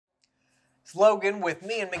It's Logan with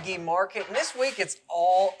me and McGee Market, and this week it's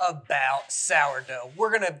all about sourdough.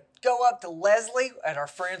 We're gonna go up to Leslie at our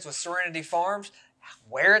friends with Serenity Farms,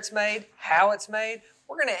 where it's made, how it's made.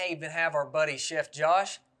 We're gonna even have our buddy Chef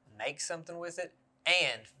Josh make something with it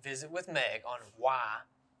and visit with Meg on why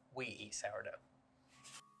we eat sourdough.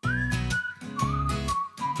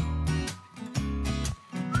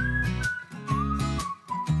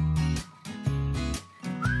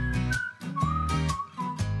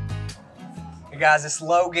 Guys, it's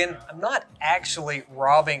Logan. I'm not actually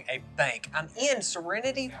robbing a bank. I'm in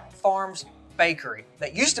Serenity Farms Bakery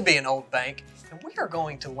that used to be an old bank, and we are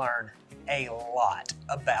going to learn a lot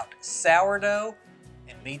about sourdough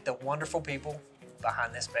and meet the wonderful people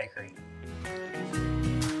behind this bakery.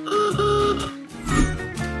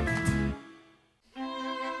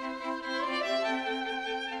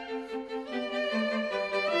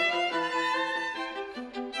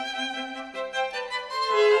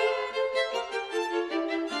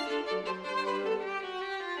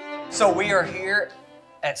 So we are here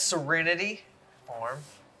at Serenity Farm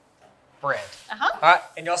Bread. All right,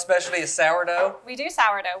 and y'all's specialty is sourdough? We do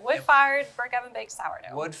sourdough, wood-fired, brick oven baked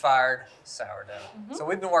sourdough. Wood-fired sourdough. So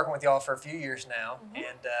we've been working with y'all for a few years now,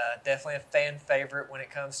 and definitely a fan favorite when it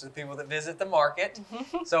comes to the people that visit the market.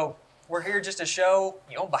 So we're here just to show,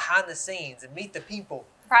 you know, behind the scenes and meet the people.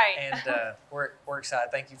 Right. And we're excited.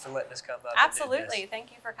 Thank you for letting us come up. Absolutely.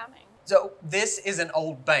 Thank you for coming. So this is an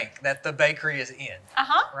old bank that the bakery is in.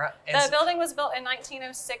 Right? The building was built in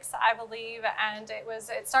 1906, I believe, and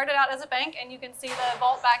it started out as a bank, and you can see the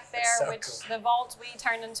vault back there, so which cool. The vault we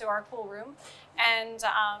turned into our cool room. And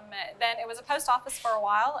then it was a post office for a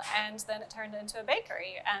while, and then it turned into a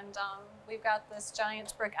bakery. And we've got this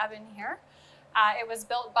giant brick oven here. It's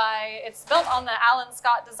built on the Alan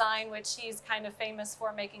Scott design, which he's kind of famous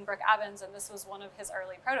for making brick ovens, and this was one of his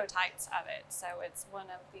early prototypes of it. So it's one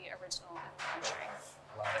of the original in the country.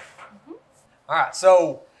 Love it. All right,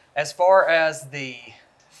 so as far as the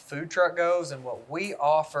food truck goes and what we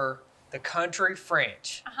offer, the country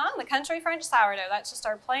French. The country French sourdough. That's just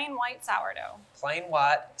our plain white sourdough. Plain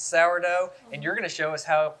white sourdough, and you're going to show us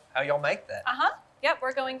how y'all make that. Yep,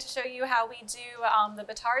 we're going to show you how we do the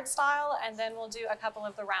batard style, and then we'll do a couple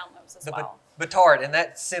of the round loaves as well. Batard, and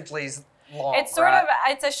that simply is long, It's sort of,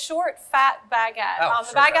 it's a short, fat baguette.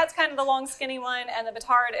 The baguette's kind of the long, skinny one, and the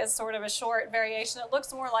batard is sort of a short variation. It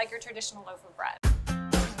looks more like your traditional loaf of bread.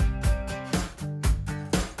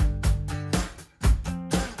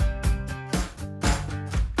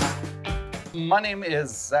 My name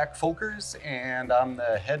is Zach Folkers, and I'm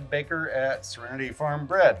the head baker at Serenity Farm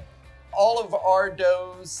Bread. All of our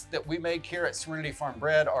doughs that we make here at Serenity Farm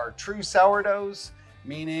Bread are true sourdoughs,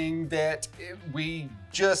 meaning that we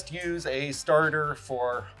just use a starter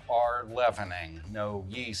for our leavening. No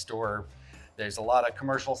yeast, or there's a lot of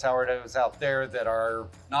commercial sourdoughs out there that are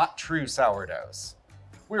not true sourdoughs.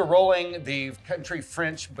 We're rolling the country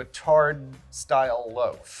French batard style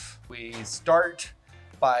loaf. We start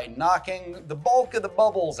by knocking the bulk of the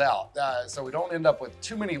bubbles out so we don't end up with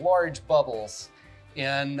too many large bubbles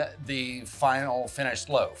in the final finished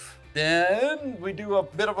loaf. Then we do a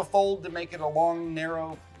bit of a fold to make it a long,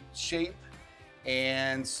 narrow shape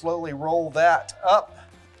and slowly roll that up.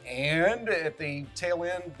 And at the tail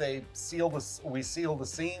end, we seal the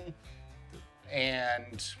seam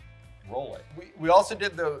and roll it. We also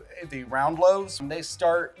did the round loaves. They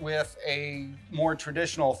start with a more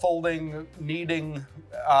traditional folding, kneading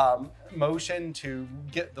motion to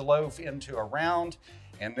get the loaf into a round.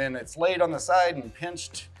 And then it's laid on the side and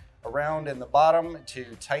pinched around in the bottom to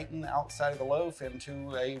tighten the outside of the loaf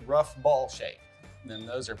into a rough ball shape. And then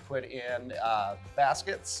those are put in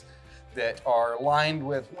baskets that are lined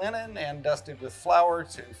with linen and dusted with flour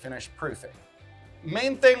to finish proofing.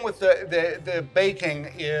 Main thing with the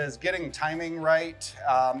baking is getting timing right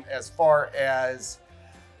as far as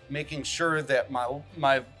making sure that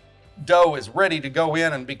my dough is ready to go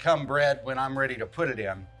in and become bread when I'm ready to put it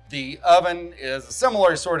in. The oven is a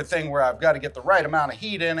similar sort of thing where I've got to get the right amount of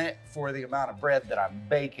heat in it for the amount of bread that I'm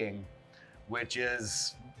baking, which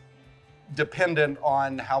is dependent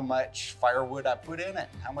on how much firewood I put in it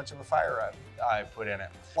and how much of a fire I put in it.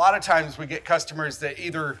 A lot of times we get customers that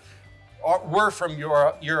either were from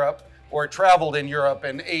Europe or traveled in Europe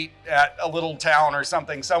and ate at a little town or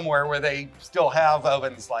something somewhere where they still have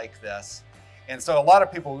ovens like this. And so a lot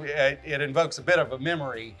of people, it invokes a bit of a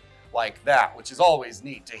memory like that, which is always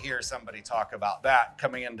neat to hear somebody talk about that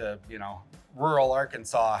coming into, you know, rural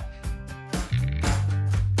Arkansas.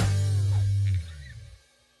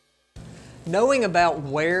 Knowing about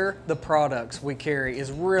where the products we carry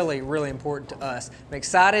is really, really important to us. I'm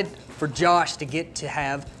excited for Josh to get to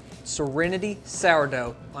have Serenity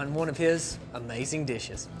Sourdough on one of his amazing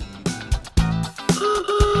dishes.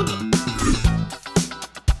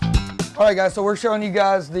 All right, guys, so we're showing you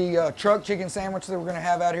guys the truck chicken sandwich that we're gonna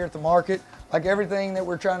have out here at the market. Like everything that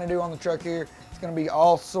we're trying to do on the truck here, it's gonna be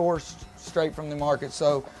all sourced straight from the market.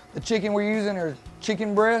 So the chicken we're using are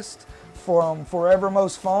chicken breast from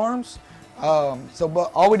Forevermost Farms.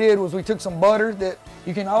 But all we did was we took some butter that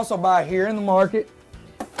you can also buy here in the market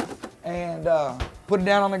and put it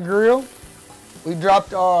down on the grill. We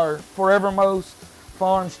dropped our Forevermost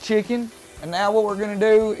Farms chicken, and now what we're gonna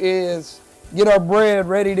do is get our bread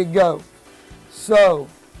ready to go. So,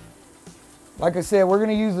 like I said, we're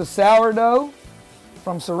gonna use the sourdough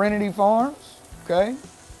from Serenity Farms, okay?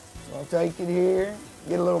 So I'll take it here,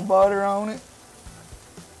 get a little butter on it.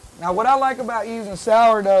 Now what I like about using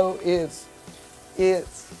sourdough is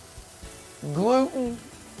it's gluten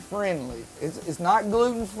friendly. It's not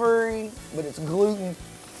gluten free, but it's gluten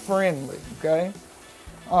friendly, okay?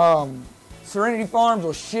 Serenity Farms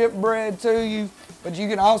will ship bread to you, but you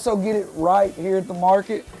can also get it right here at the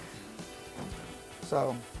market.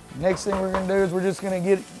 So next thing we're gonna do is we're just gonna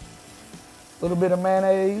get a little bit of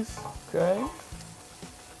mayonnaise, okay?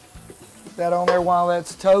 Put that on there while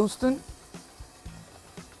that's toasting,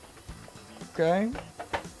 okay?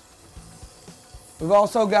 We've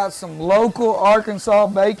also got some local Arkansas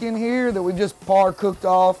bacon here that we just par cooked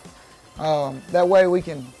off. That way we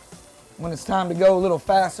can, when it's time to go a little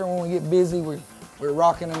faster, when we get busy, we're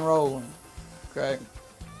rocking and rolling, okay?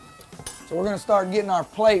 So we're gonna start getting our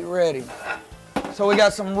plate ready. So we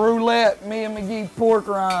got some roulette Meg Green pork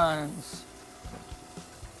rinds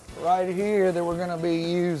right here that we're gonna be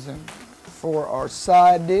using for our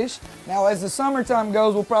side dish. Now as the summertime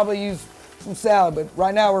goes, we'll probably use some salad, but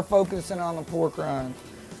right now we're focusing on the pork rinds.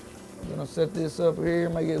 I'm gonna set this up here,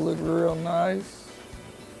 make it look real nice.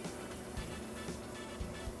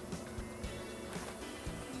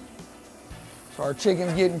 So our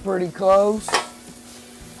chicken's getting pretty close.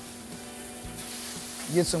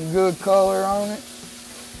 Get some good color on it.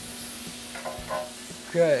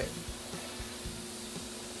 Okay.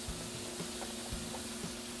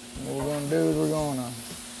 What we're gonna do is we're gonna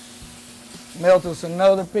melt us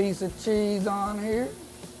another piece of cheese on here.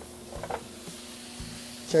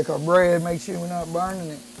 Check our bread, make sure we're not burning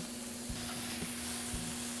it.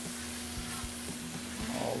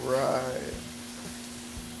 All right.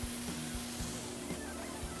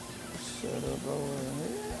 Set up over here.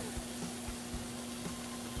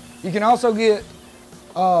 You can also get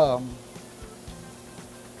all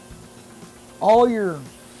your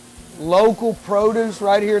local produce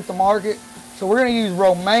right here at the market. So we're going to use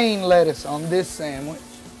romaine lettuce on this sandwich.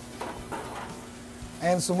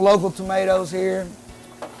 And some local tomatoes here.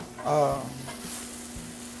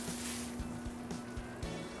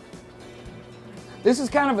 This is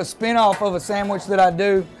kind of a spin-off of a sandwich that I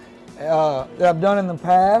do, that I've done in the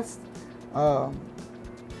past.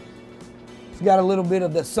 It's got a little bit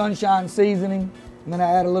of the sunshine seasoning, and then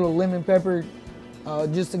I add a little lemon pepper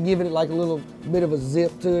just to give it like a little bit of a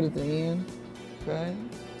zip to it at the end, okay?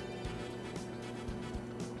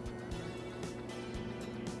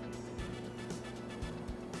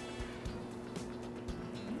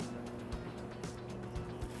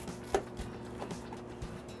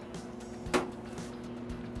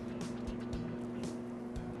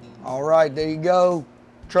 All right, there you go.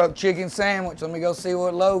 Truck chicken sandwich. Let me go see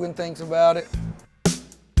what Logan thinks about it.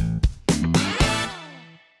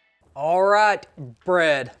 All right,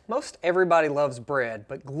 bread. Most everybody loves bread,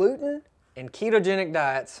 but gluten and ketogenic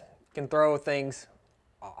diets can throw things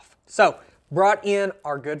off. So, brought in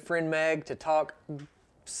our good friend Meg to talk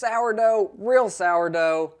sourdough, real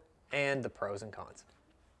sourdough, and the pros and cons.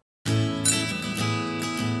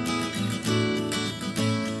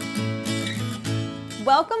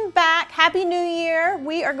 Welcome back. Happy New Year.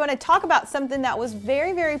 We are going to talk about something that was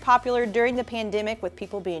very, very popular during the pandemic with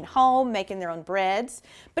people being home, making their own breads.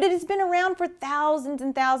 But it has been around for thousands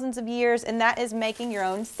and thousands of years, and that is making your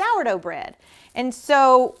own sourdough bread. And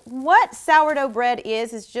so what sourdough bread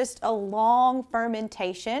is just a long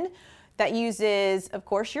fermentation that uses, of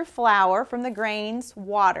course, your flour from the grains,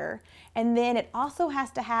 water, and then it also has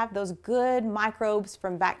to have those good microbes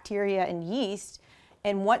from bacteria and yeast.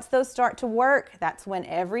 And once those start to work, that's when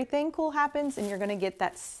everything cool happens and you're gonna get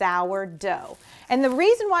that sourdough. And the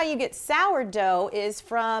reason why you get sourdough is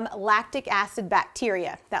from lactic acid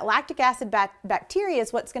bacteria. That lactic acid bacteria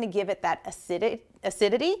is what's gonna give it that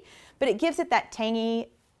acidity, but it gives it that tangy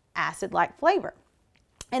acid-like flavor.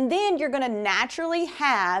 And then you're gonna naturally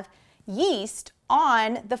have yeast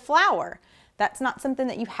on the flour. That's not something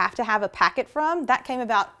that you have to have a packet from. That came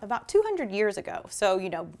about 200 years ago. So, you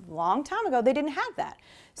know, long time ago, they didn't have that.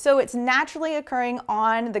 So it's naturally occurring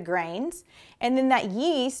on the grains. And then that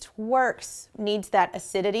yeast needs that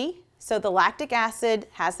acidity. So the lactic acid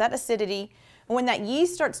has that acidity. And when that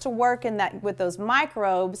yeast starts to work with those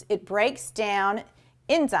microbes, it breaks down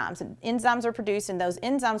enzymes. And enzymes are produced, and those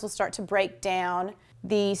enzymes will start to break down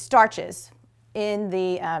the starches in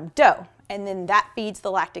the dough. And then that feeds the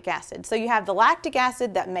lactic acid. So you have the lactic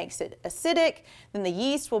acid that makes it acidic, then the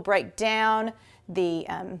yeast will break down the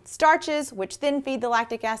starches, which then feed the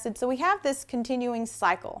lactic acid. So we have this continuing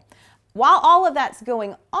cycle. While all of that's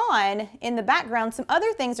going on, in the background, some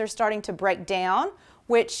other things are starting to break down,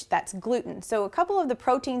 which that's gluten. So a couple of the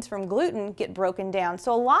proteins from gluten get broken down.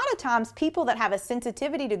 So a lot of times people that have a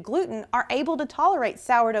sensitivity to gluten are able to tolerate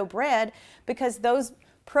sourdough bread because those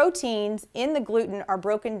proteins in the gluten are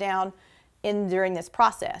broken down during this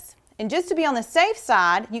process. And just to be on the safe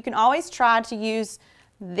side, you can always try to use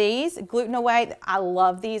these gluten away. I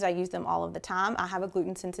love these. I use them all of the time. I have a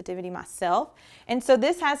gluten sensitivity myself. And so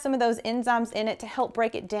this has some of those enzymes in it to help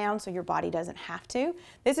break it down so your body doesn't have to.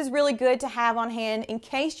 This is really good to have on hand in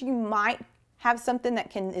case you might have something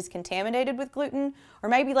that is contaminated with gluten, or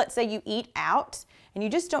maybe let's say you eat out and you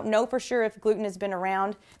just don't know for sure if gluten has been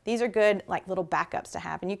around. These are good like little backups to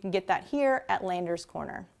have, and you can get that here at Lander's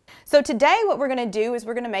Corner. So today what we're going to do is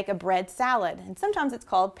we're going to make a bread salad, and sometimes it's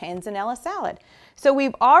called Panzanella salad. So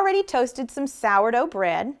we've already toasted some sourdough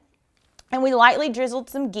bread, and we lightly drizzled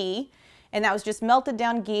some ghee, and that was just melted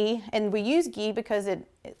down ghee. And we use ghee because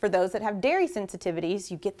for those that have dairy sensitivities,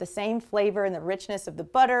 you get the same flavor and the richness of the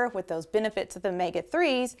butter with those benefits of the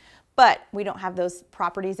omega-3s, but we don't have those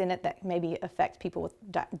properties in it that maybe affect people with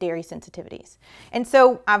dairy sensitivities. And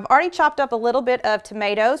so I've already chopped up a little bit of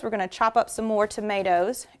tomatoes. We're going to chop up some more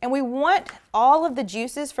tomatoes, and we want all of the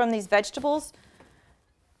juices from these vegetables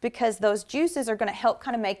because those juices are going to help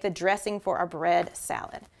kind of make the dressing for our bread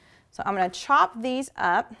salad. So I'm going to chop these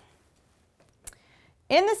up.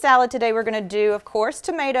 In the salad today, we're going to do, of course,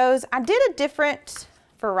 tomatoes. I did a different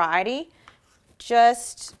variety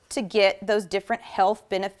just to get those different health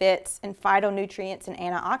benefits and phytonutrients and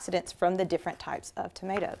antioxidants from the different types of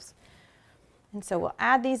tomatoes. And so we'll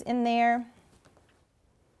add these in there.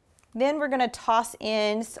 Then we're going to toss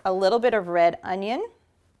in a little bit of red onion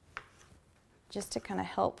just to kind of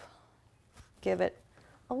help give it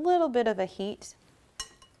a little bit of a heat.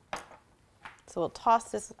 So we'll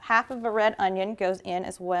toss this, half of a red onion goes in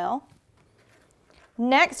as well.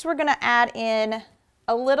 Next, we're going to add in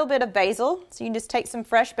a little bit of basil. So you can just take some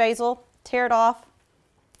fresh basil, tear it off.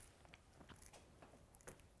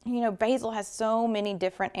 You know, basil has so many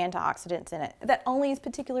different antioxidants in it that only is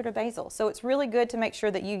particular to basil. So it's really good to make sure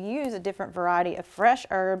that you use a different variety of fresh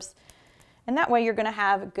herbs, and that way you're going to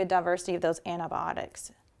have a good diversity of those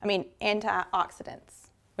antioxidants,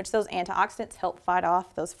 which those antioxidants help fight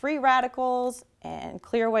off those free radicals and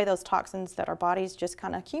clear away those toxins that our bodies just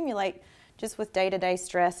kind of accumulate just with day-to-day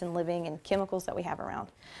stress and living and chemicals that we have around.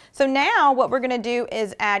 So now what we're going to do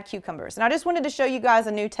is add cucumbers. And I just wanted to show you guys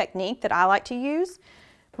a new technique that I like to use.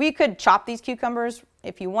 We could chop these cucumbers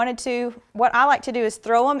if you wanted to. What I like to do is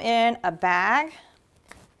throw them in a bag.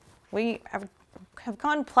 We have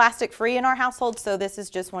gone plastic free in our household, so this is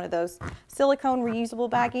just one of those silicone reusable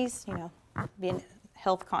baggies, you know, being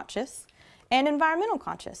health conscious and environmental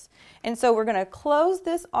conscious. And so we're going to close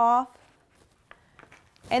this off,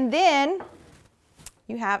 and then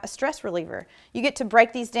you have a stress reliever. You get to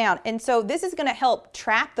break these down. And so this is going to help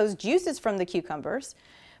trap those juices from the cucumbers,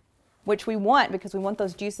 which we want because we want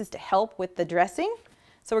those juices to help with the dressing.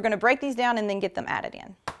 So we're going to break these down and then get them added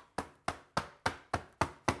in.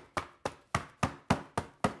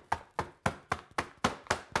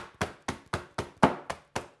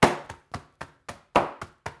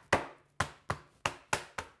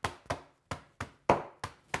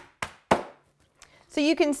 So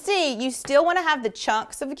you can see you still want to have the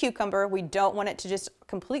chunks of the cucumber. We don't want it to just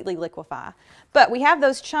completely liquefy. But we have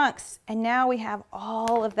those chunks, and now we have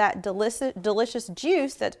all of that delicious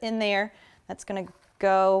juice that's in there that's going to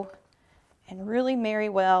go and really marry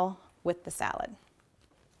well with the salad.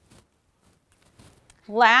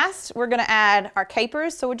 Last, we're going to add our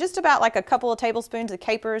capers. So we're just about like a couple of tablespoons of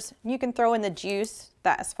capers. You can throw in the juice.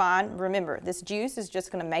 That's fine. Remember, this juice is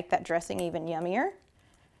just going to make that dressing even yummier.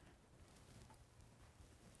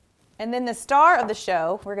 And then the star of the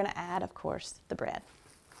show, we're going to add, of course, the bread.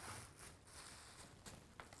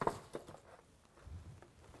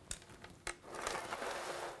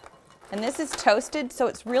 And this is toasted, so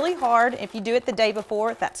it's really hard. If you do it the day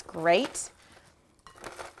before, that's great.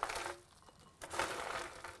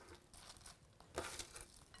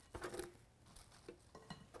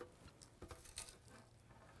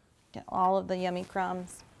 Get all of the yummy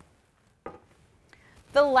crumbs.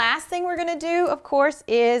 The last thing we're gonna do, of course,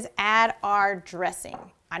 is add our dressing.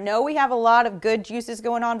 I know we have a lot of good juices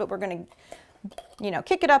going on, but we're gonna,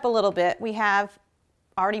 kick it up a little bit. We have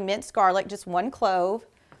already minced garlic, just 1 clove.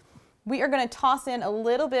 We are gonna toss in a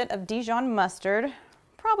little bit of Dijon mustard,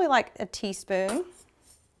 probably like a teaspoon.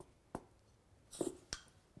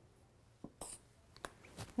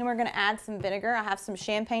 Then we're gonna add some vinegar. I have some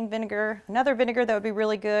champagne vinegar, another vinegar that would be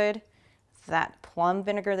really good. It's that plum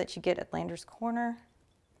vinegar that you get at Lander's Corner.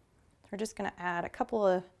 We're just gonna add a couple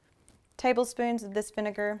of tablespoons of this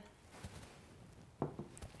vinegar.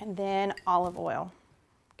 And then olive oil.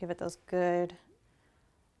 Give it those good,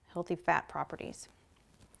 healthy fat properties.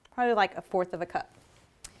 Probably like 1/4 cup.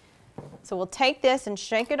 So we'll take this and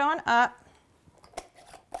shake it on up.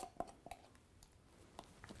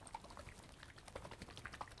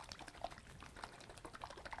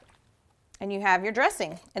 And you have your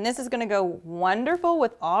dressing. And this is gonna go wonderful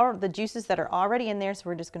with all the juices that are already in there, so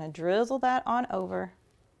we're just gonna drizzle that on over.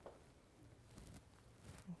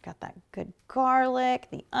 Got that good garlic,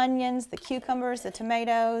 the onions, the cucumbers, the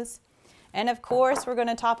tomatoes. And of course, we're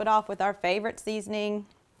gonna top it off with our favorite seasoning,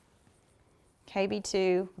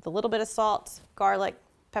 KB2, with a little bit of salt, garlic,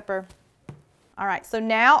 pepper. All right, so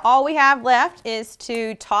now all we have left is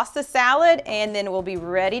to toss the salad and then we'll be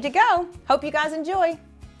ready to go. Hope you guys enjoy.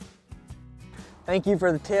 Thank you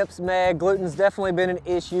for the tips, Meg. Gluten's definitely been an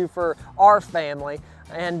issue for our family.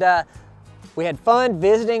 And we had fun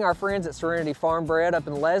visiting our friends at Serenity Farm Bread up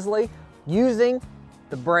in Leslie, using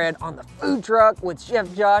the bread on the food truck with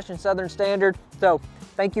Chef Josh and Southern Standard. So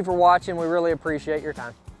thank you for watching. We really appreciate your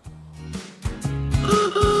time.